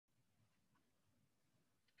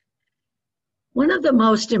One of the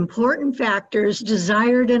most important factors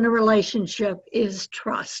desired in a relationship is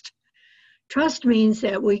trust. Trust means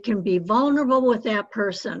that we can be vulnerable with that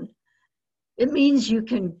person. It means you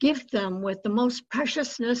can gift them with the most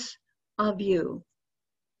preciousness of you.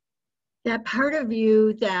 That part of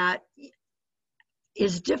you that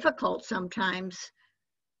is difficult sometimes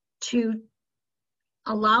to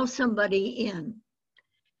allow somebody in.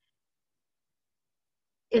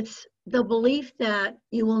 It's the belief that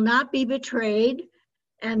you will not be betrayed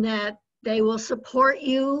and that they will support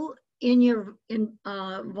you in your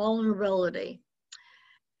vulnerability.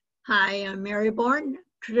 Hi, I'm Mary Bourne,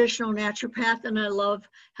 traditional naturopath, and I love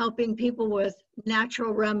helping people with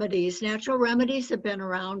natural remedies. Natural remedies have been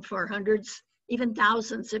around for hundreds, even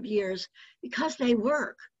thousands of years because they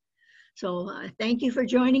work. So thank you for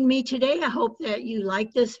joining me today. I hope that you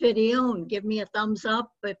like this video and give me a thumbs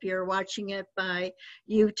up if you're watching it by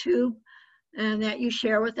YouTube, and that you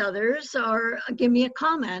share with others or give me a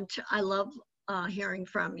comment. I love hearing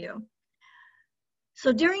from you.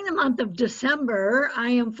 So during the month of December, I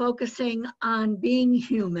am focusing on being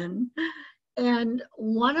human. And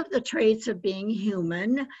one of the traits of being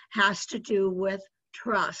human has to do with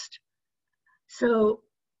trust. So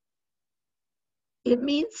it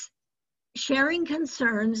means sharing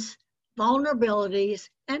concerns, vulnerabilities,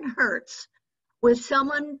 and hurts with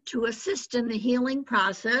someone to assist in the healing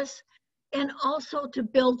process and also to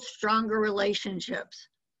build stronger relationships.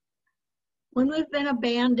 When we've been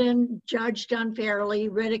abandoned, judged unfairly,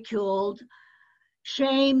 ridiculed,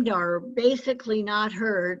 shamed, or basically not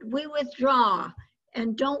heard, we withdraw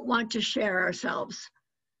and don't want to share ourselves.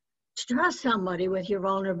 To trust somebody with your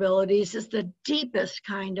vulnerabilities is the deepest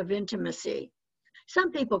kind of intimacy.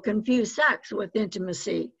 Some people confuse sex with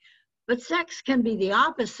intimacy, but sex can be the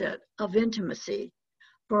opposite of intimacy.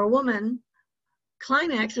 For a woman,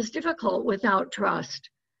 climax is difficult without trust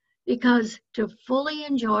because to fully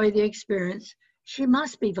enjoy the experience, she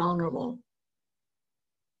must be vulnerable.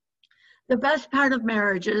 The best part of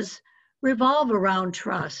marriages revolve around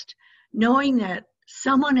trust, knowing that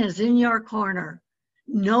someone is in your corner,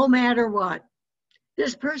 no matter what.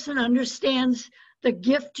 This person understands the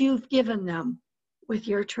gift you've given them with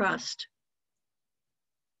your trust.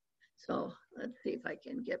 So let's see if I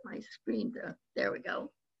can get my screen to, there we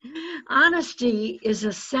go. Honesty is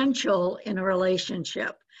essential in a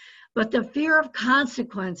relationship, but the fear of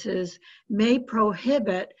consequences may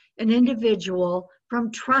prohibit an individual from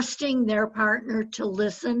trusting their partner to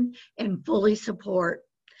listen and fully support.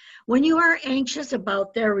 When you are anxious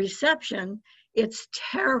about their reception, it's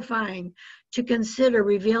terrifying to consider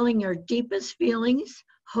revealing your deepest feelings,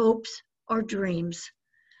 hopes, or dreams.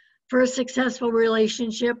 For a successful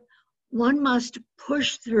relationship, one must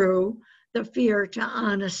push through the fear to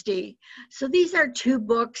honesty. So these are two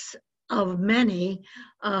books of many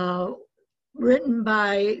written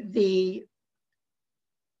by the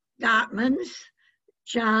Gottmans.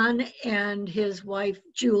 John and his wife,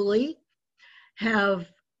 Julie, have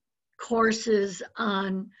courses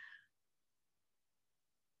on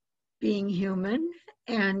being human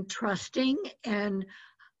and trusting and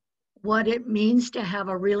what it means to have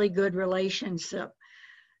a really good relationship.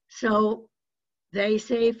 So they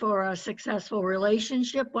say for a successful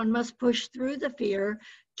relationship, one must push through the fear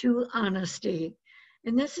to honesty.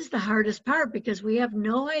 And this is the hardest part because we have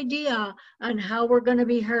no idea on how we're going to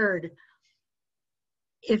be heard.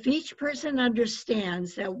 If each person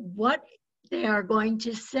understands that what they are going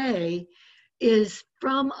to say is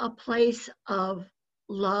from a place of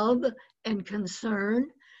love and concern,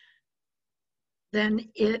 then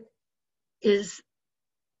it is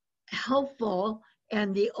helpful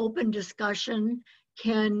and the open discussion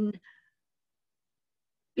can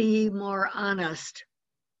be more honest.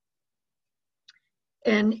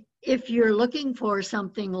 And if you're looking for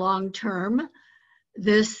something long-term,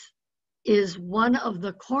 this is one of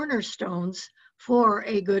the cornerstones for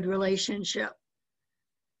a good relationship.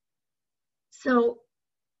 So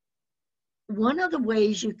one of the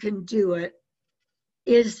ways you can do it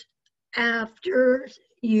is after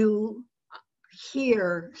you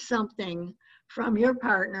hear something from your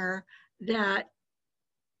partner that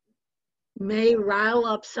may rile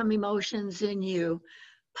up some emotions in you,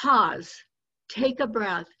 pause, take a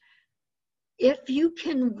breath. If you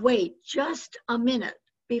can wait just a minute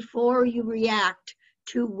before you react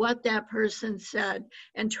to what that person said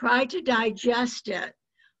and try to digest it.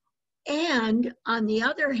 And on the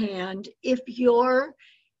other hand, if you're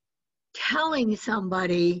telling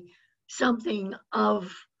somebody something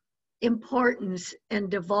of importance and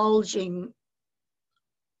divulging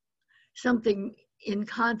something in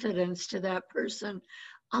confidence to that person,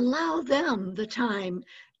 allow them the time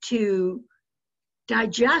to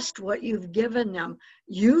digest what you've given them.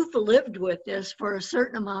 You've lived with this for a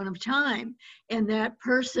certain amount of time, and that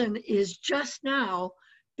person is just now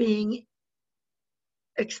being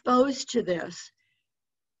exposed to this.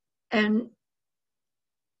 And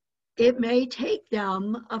it may take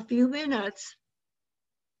them a few minutes.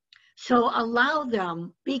 So allow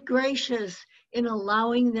them, be gracious in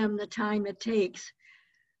allowing them the time it takes.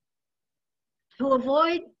 To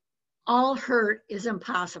avoid all hurt is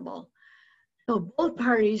impossible. So both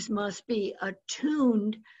parties must be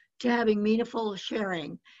attuned to having meaningful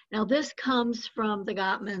sharing. Now this comes from the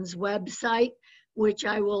Gottman's website, which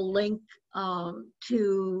I will link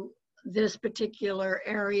to this particular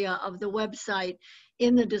area of the website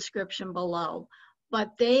in the description below.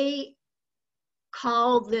 But they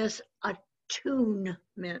call this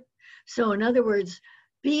attunement. So in other words,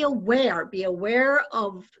 be aware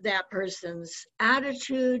of that person's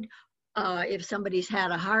attitude. If somebody's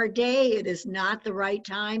had a hard day, it is not the right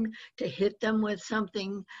time to hit them with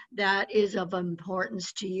something that is of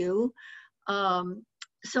importance to you.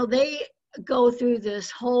 So they go through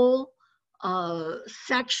this whole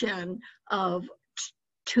section of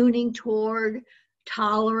tuning toward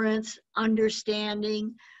tolerance,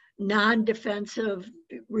 understanding, non-defensive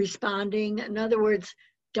responding. In other words,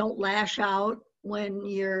 don't lash out when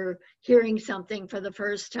you're hearing something for the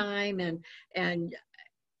first time and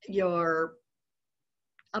you're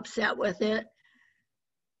upset with it.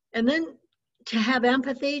 And then to have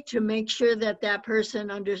empathy, to make sure that that person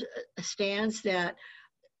understands that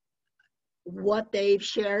what they've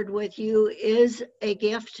shared with you is a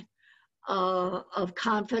gift of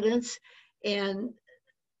confidence, and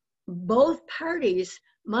both parties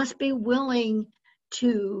must be willing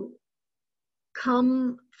to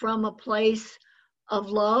come from a place of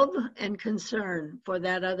love and concern for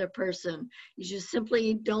that other person. You just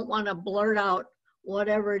simply don't want to blurt out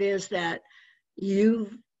whatever it is that you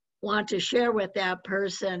want to share with that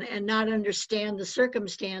person and not understand the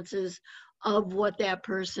circumstances of what that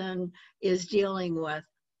person is dealing with.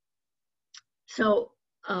 So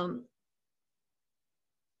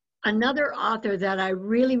another author that I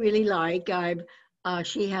really, really like,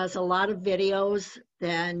 she has a lot of videos.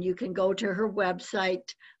 Then you can go to her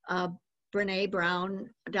website,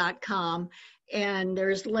 BrenéBrown.com, and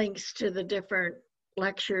there's links to the different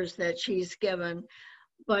lectures that she's given.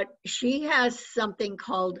 But she has something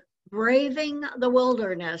called Braving the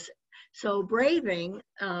Wilderness. So braving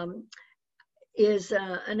is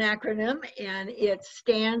an acronym, and it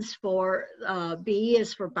stands for, B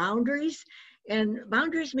is for boundaries. And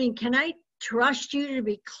boundaries mean, can I trust you to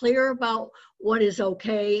be clear about what is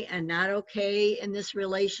okay and not okay in this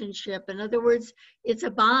relationship? In other words, it's a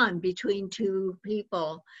bond between two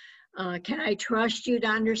people. Can I trust you to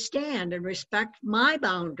understand and respect my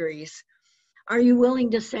boundaries? Are you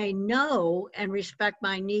willing to say no and respect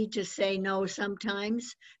my need to say no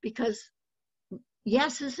sometimes? Because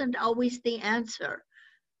yes isn't always the answer.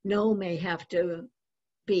 No may have to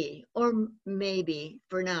be, or maybe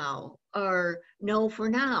for now, or no for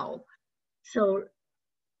now. So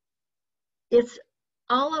it's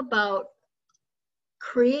all about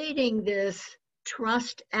creating this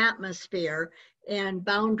trust atmosphere, and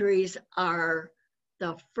boundaries are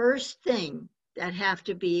the first thing that have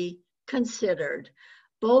to be considered.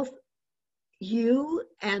 Both you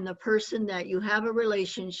and the person that you have a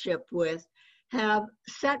relationship with have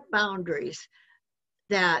set boundaries,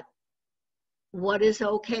 that what is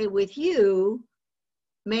okay with you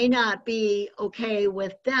may not be okay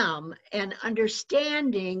with them, and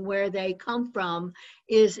understanding where they come from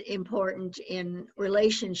is important in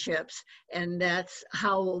relationships. And that's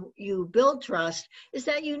how you build trust, is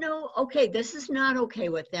that you know, okay, this is not okay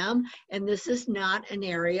with them, and this is not an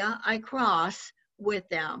area I cross with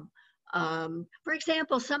them. For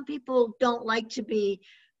example, some people don't like to be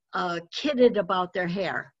kidded about their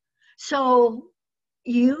hair. So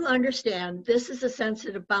you understand this is a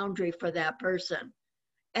sensitive boundary for that person,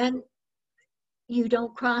 and you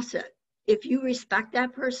don't cross it. If you respect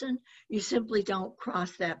that person, you simply don't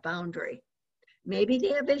cross that boundary. Maybe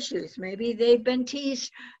they have issues. Maybe they've been teased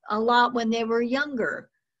a lot when they were younger.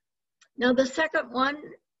 Now, the second one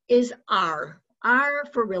is R. R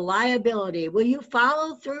for reliability. Will you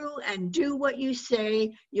follow through and do what you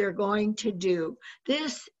say you're going to do?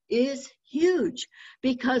 This is huge,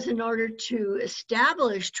 because in order to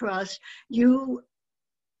establish trust, you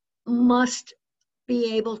must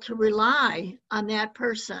be able to rely on that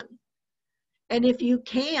person. And if you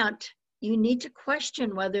can't, you need to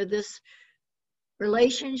question whether this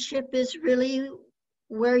relationship is really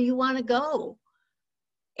where you want to go.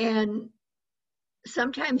 And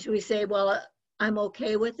sometimes we say, well, I'm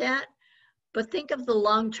okay with that. But think of the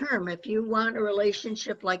long term. If you want a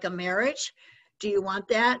relationship like a marriage, do you want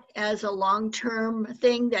that as a long-term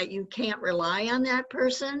thing that you can't rely on that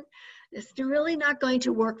person? It's really not going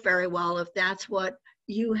to work very well if that's what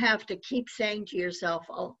you have to keep saying to yourself,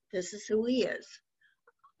 oh, this is who he is.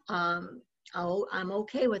 Oh, I'm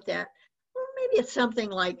okay with that. Or maybe it's something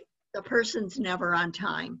like the person's never on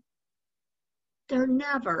time. They're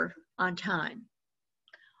never on time.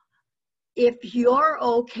 If you're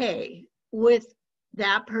okay with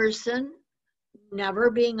that person never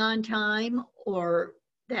being on time or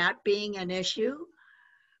that being an issue,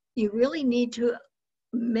 you really need to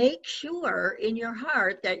make sure in your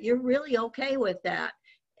heart that you're really okay with that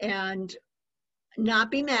and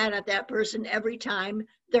not be mad at that person every time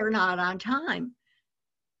they're not on time.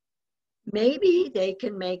 Maybe they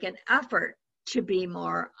can make an effort to be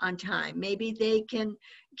more on time. Maybe they can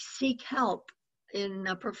seek help in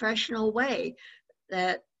a professional way.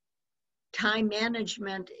 That time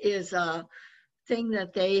management is a thing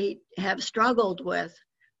that they have struggled with.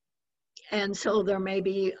 And so there may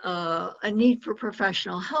be a need for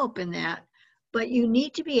professional help in that. But you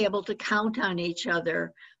need to be able to count on each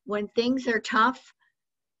other. When things are tough,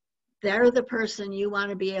 they're the person you want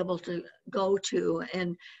to be able to go to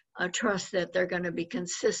and trust that they're going to be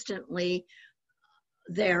consistently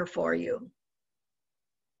there for you.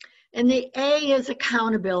 And the A is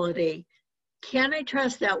accountability. Can I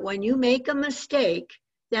trust that when you make a mistake,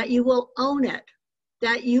 that you will own it,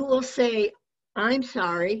 that you will say, I'm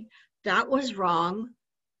sorry, that was wrong,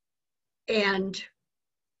 and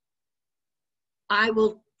I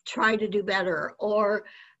will try to do better, or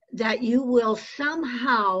that you will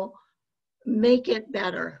somehow make it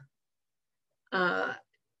better.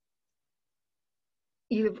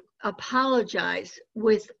 You apologize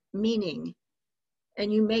with meaning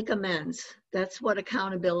and you make amends. That's what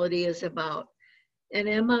accountability is about. And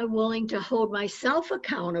am I willing to hold myself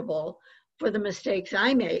accountable for the mistakes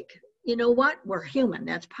I make? You know what? We're human.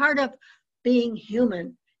 That's part of being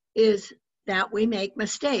human, is that we make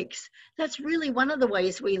mistakes. That's really one of the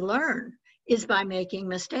ways we learn, is by making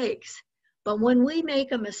mistakes. But when we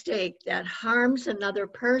make a mistake that harms another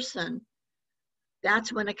person,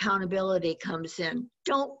 that's when accountability comes in.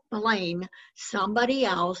 Don't blame somebody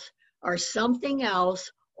else or something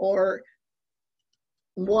else or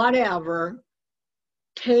whatever.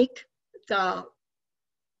 Take the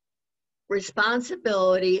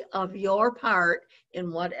responsibility of your part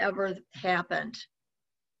in whatever happened.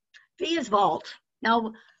 V is vault.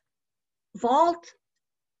 Now, vault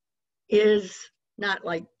is not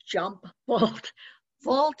like jump vault.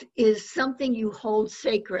 Vault is something you hold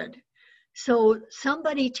sacred. So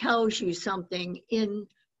somebody tells you something in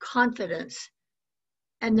confidence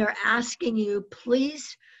and they're asking you,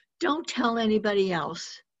 please don't tell anybody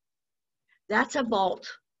else. That's a vault.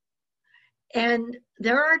 And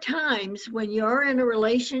there are times when you're in a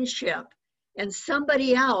relationship and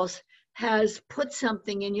somebody else has put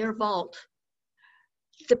something in your vault.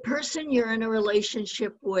 The person you're in a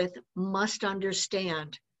relationship with must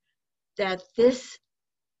understand that this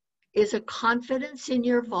is a confidence in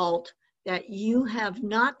your vault that you have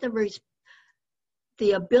not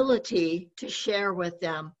the ability to share with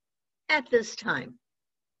them at this time.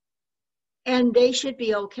 And they should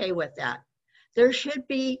be okay with that. There should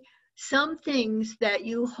be some things that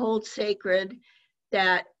you hold sacred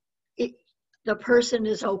that the person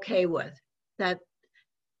is okay with.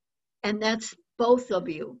 And that's both of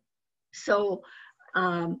you. So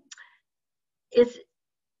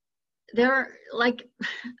there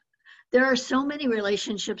are so many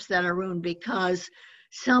relationships that are ruined because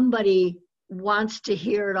somebody wants to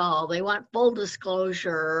hear it all. They want full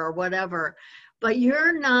disclosure or whatever, but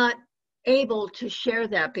you're not able to share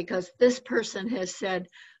that because this person has said,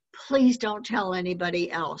 please don't tell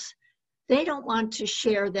anybody else. They don't want to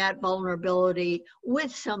share that vulnerability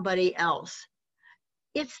with somebody else.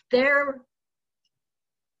 It's their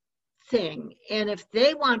thing. And if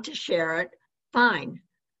they want to share it, fine.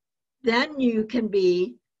 Then you can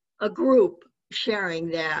be a group sharing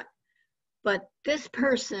that. But this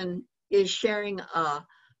person is sharing a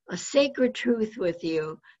sacred truth with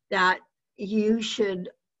you that you should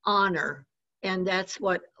honor. And that's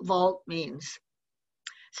what vault means.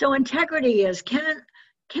 So integrity is, can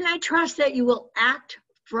I trust that you will act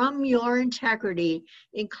from your integrity,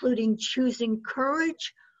 including choosing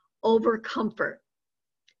courage over comfort,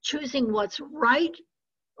 choosing what's right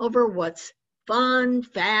over what's fun,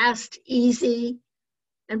 fast, easy,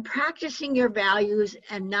 and practicing your values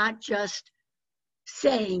and not just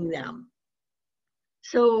saying them.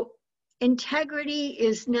 So integrity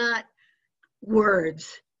is not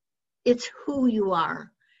words, it's who you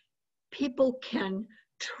are. People can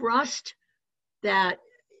trust that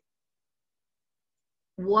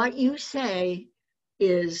what you say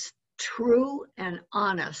is true and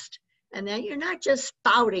honest, and that you're not just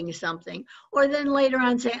spouting something or then later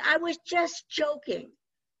on saying, I was just joking.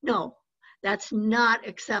 No, that's not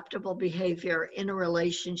acceptable behavior in a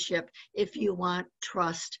relationship if you want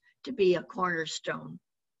trust to be a cornerstone.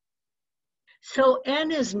 So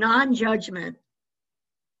N is non-judgment.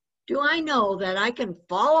 Do I know that I can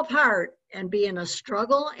fall apart and be in a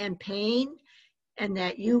struggle and pain, and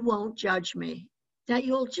that you won't judge me, that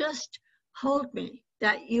you'll just hold me,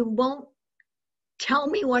 that you won't tell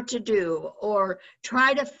me what to do or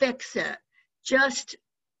try to fix it. Just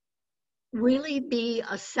really be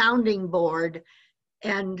a sounding board,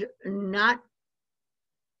 and not,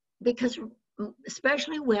 because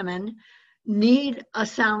especially women need a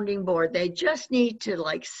sounding board. They just need to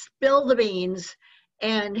like spill the beans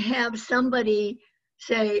and have somebody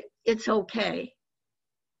say, it's okay.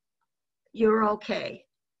 You're okay.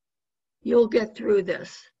 You'll get through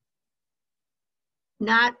this.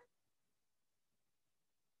 Not,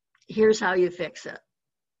 here's how you fix it.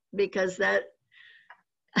 Because that,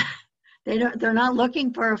 they're not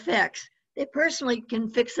looking for a fix. They personally can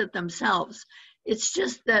fix it themselves. It's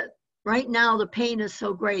just that right now the pain is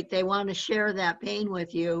so great, they want to share that pain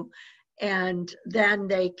with you, and then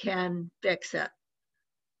they can fix it.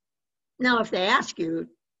 Now, if they ask you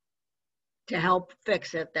to help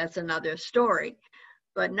fix it, that's another story.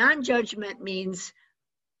 But non-judgment means,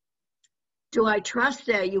 do I trust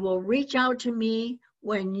that you will reach out to me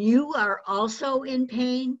when you are also in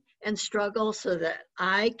pain and struggle, so that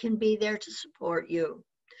I can be there to support you?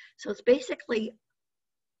 So it's basically,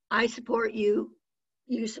 I support you,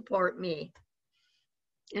 you support me.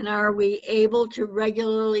 And are we able to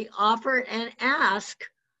regularly offer and ask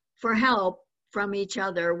for help from each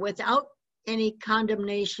other without any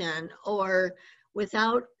condemnation, or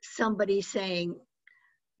without somebody saying,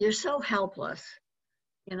 you're so helpless?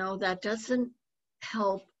 You know, that doesn't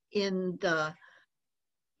help in the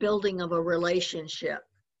building of a relationship.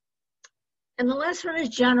 And the last one is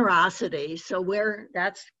generosity. So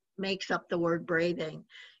that makes up the word breathing.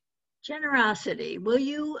 Generosity. Will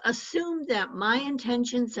you assume that my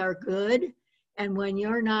intentions are good, and when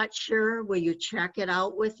you're not sure, will you check it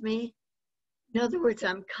out with me? In other words,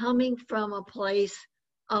 I'm coming from a place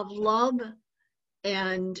of love,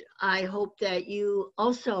 and I hope that you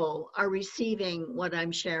also are receiving what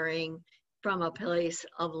I'm sharing from a place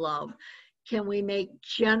of love. Can we make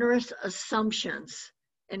generous assumptions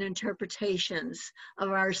and interpretations of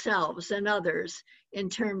ourselves and others in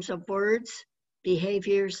terms of words,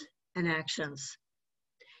 behaviors, and actions?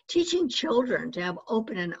 Teaching children to have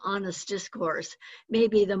open and honest discourse may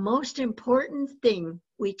be the most important thing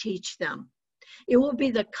we teach them. It will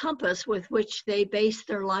be the compass with which they base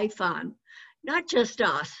their life on, not just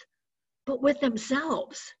us, but with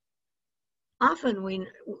themselves. Often we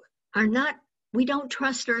don't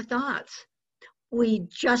trust our thoughts. We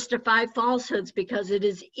justify falsehoods because it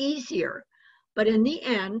is easier, but in the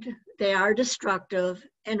end, they are destructive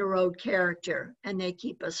and erode character, and they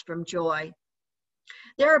keep us from joy.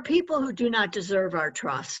 There are people who do not deserve our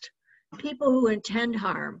trust, people who intend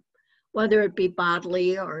harm, whether it be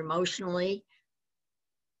bodily or emotionally.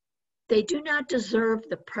 They do not deserve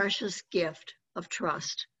the precious gift of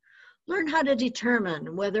trust. Learn how to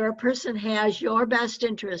determine whether a person has your best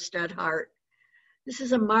interest at heart. This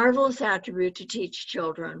is a marvelous attribute to teach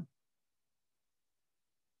children.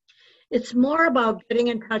 It's more about getting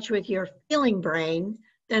in touch with your feeling brain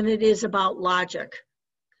than it is about logic.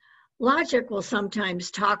 Logic will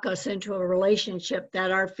sometimes talk us into a relationship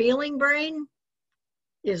that our feeling brain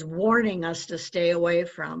is warning us to stay away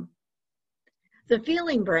from. The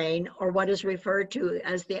feeling brain, or what is referred to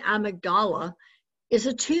as the amygdala, is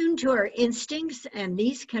attuned to our instincts, and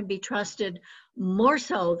these can be trusted more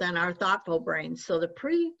so than our thoughtful brain. So the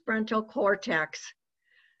prefrontal cortex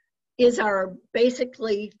is our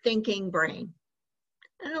basically thinking brain.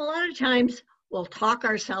 And a lot of times we'll talk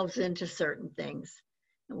ourselves into certain things.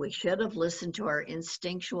 And we should have listened to our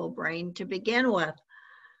instinctual brain to begin with.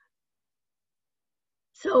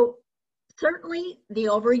 So certainly the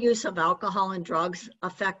overuse of alcohol and drugs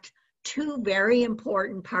affect two very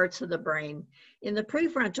important parts of the brain. In the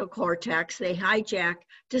prefrontal cortex, they hijack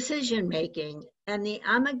decision-making, and the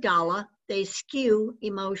amygdala, they skew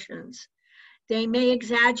emotions. They may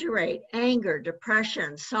exaggerate anger,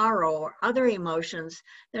 depression, sorrow, or other emotions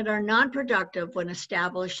that are non-productive when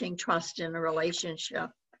establishing trust in a relationship.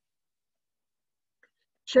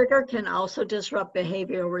 Sugar can also disrupt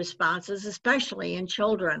behavioral responses, especially in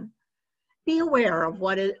children. Be aware of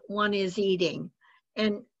what one is eating,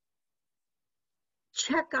 and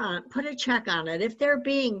put a check on it. If they're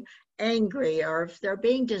being angry or if they're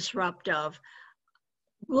being disruptive,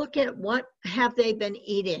 look at what have they been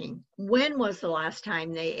eating. When was the last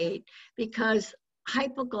time they ate? Because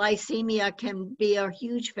hypoglycemia can be a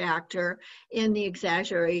huge factor in the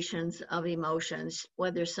exaggerations of emotions,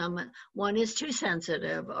 whether someone is too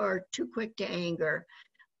sensitive or too quick to anger.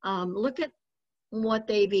 Look at what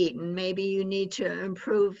they've eaten. Maybe you need to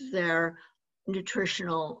improve their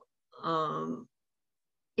nutritional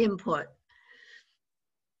input.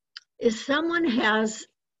 If someone has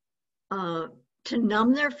to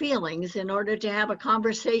numb their feelings in order to have a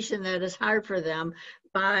conversation that is hard for them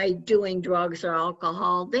by doing drugs or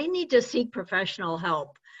alcohol, they need to seek professional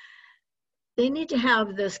help. They need to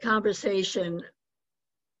have this conversation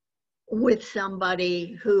with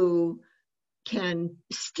somebody who can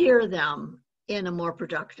steer them in a more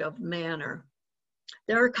productive manner.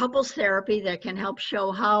 There are couples therapy that can help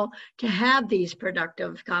show how to have these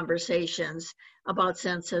productive conversations about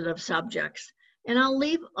sensitive subjects. And I'll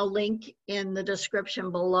leave a link in the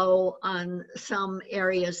description below on some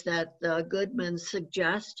areas that the Goodmans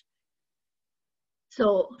suggest.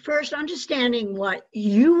 So first, understanding what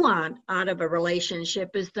you want out of a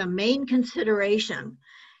relationship is the main consideration.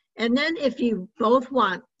 And then if you both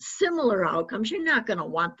want similar outcomes, you're not going to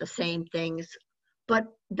want the same things, but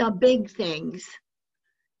the big things.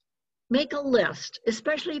 Make a list,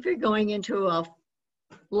 especially if you're going into a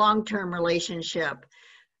long-term relationship.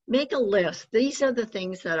 Make a list. These are the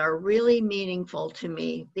things that are really meaningful to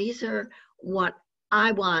me. These are what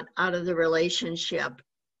I want out of the relationship.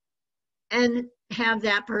 And have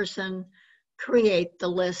that person create the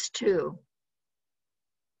list too.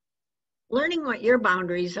 Learning what your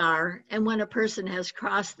boundaries are and when a person has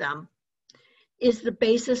crossed them is the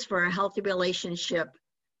basis for a healthy relationship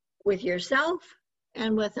with yourself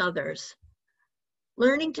and with others.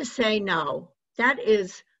 Learning to say no, that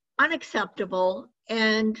is unacceptable,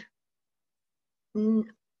 and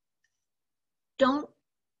don't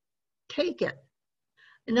take it.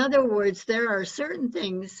 In other words, there are certain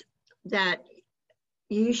things that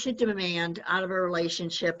you should demand out of a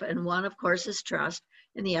relationship, and one, of course, is trust,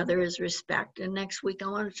 and the other is respect. And next week I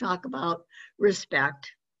want to talk about respect,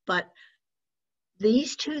 but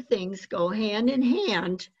these two things go hand in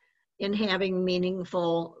hand in having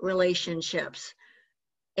meaningful relationships.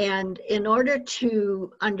 And in order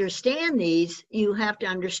to understand these, you have to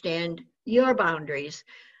understand your boundaries.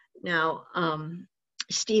 Now,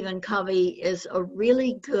 Stephen Covey is a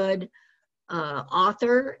really good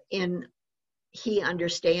author, and he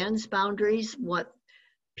understands boundaries, what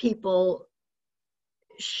people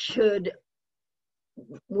should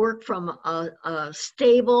work from a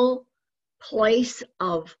stable place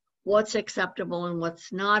of what's acceptable and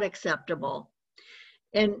what's not acceptable.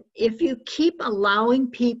 And if you keep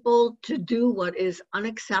allowing people to do what is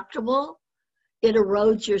unacceptable, it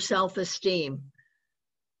erodes your self-esteem.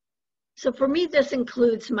 So for me, this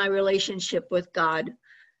includes my relationship with God,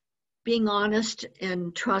 being honest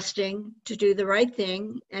and trusting to do the right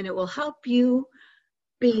thing, and it will help you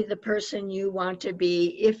be the person you want to be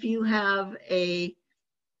if you have a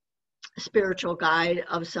spiritual guide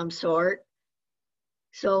of some sort.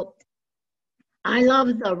 So I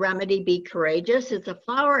love the Remedy Be Courageous. It's a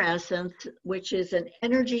flower essence, which is an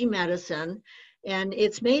energy medicine, and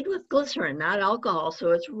it's made with glycerin, not alcohol. So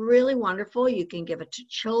it's really wonderful. You can give it to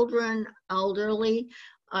children, elderly.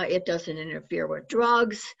 It doesn't interfere with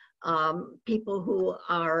drugs. People who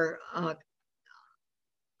are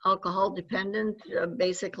alcohol dependent,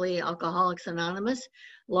 basically Alcoholics Anonymous,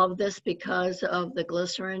 love this because of the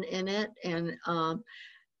glycerin in it. And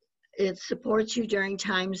it supports you during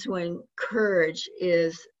times when courage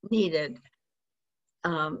is needed.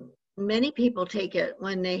 Many people take it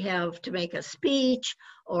when they have to make a speech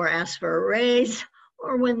or ask for a raise,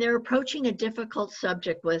 or when they're approaching a difficult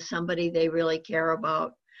subject with somebody they really care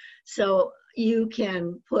about. So you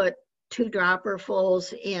can put 2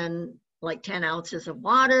 dropperfuls in like 10 ounces of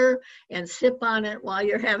water and sip on it while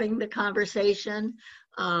you're having the conversation.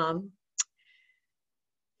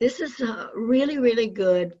 This is really, really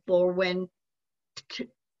good for when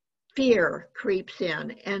fear creeps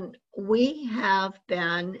in. And we have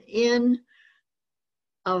been in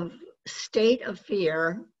a state of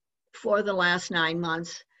fear for the last 9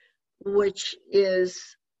 months, which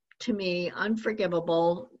is, to me,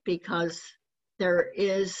 unforgivable, because there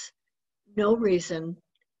is no reason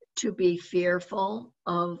to be fearful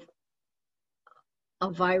of a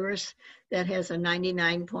virus that has a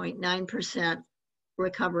 99.9%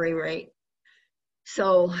 recovery rate.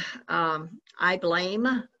 So I blame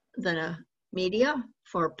the media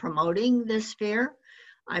for promoting this fear.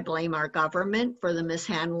 I blame our government for the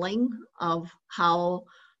mishandling of how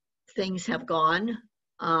things have gone.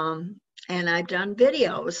 And I've done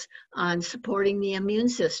videos on supporting the immune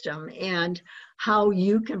system and how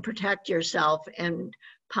you can protect yourself and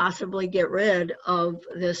possibly get rid of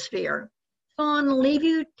this fear. So I'm going to leave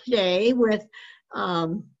you today with a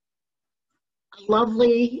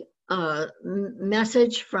lovely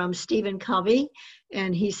message from Stephen Covey.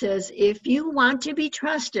 And he says, if you want to be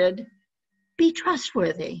trusted, be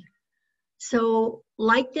trustworthy. So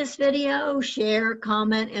like this video, share,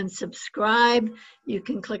 comment, and subscribe. You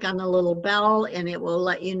can click on the little bell and it will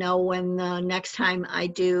let you know when the next time I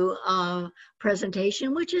do a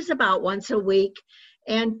presentation, which is about once a week.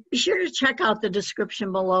 And be sure to check out the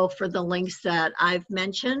description below for the links that I've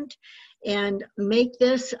mentioned. And make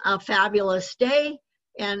this a fabulous day.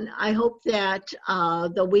 And I hope that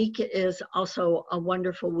the week is also a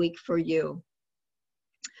wonderful week for you.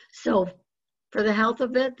 So for the health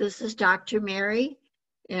of it, this is Dr. Mary,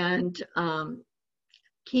 and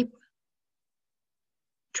keep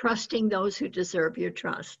trusting those who deserve your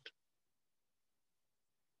trust.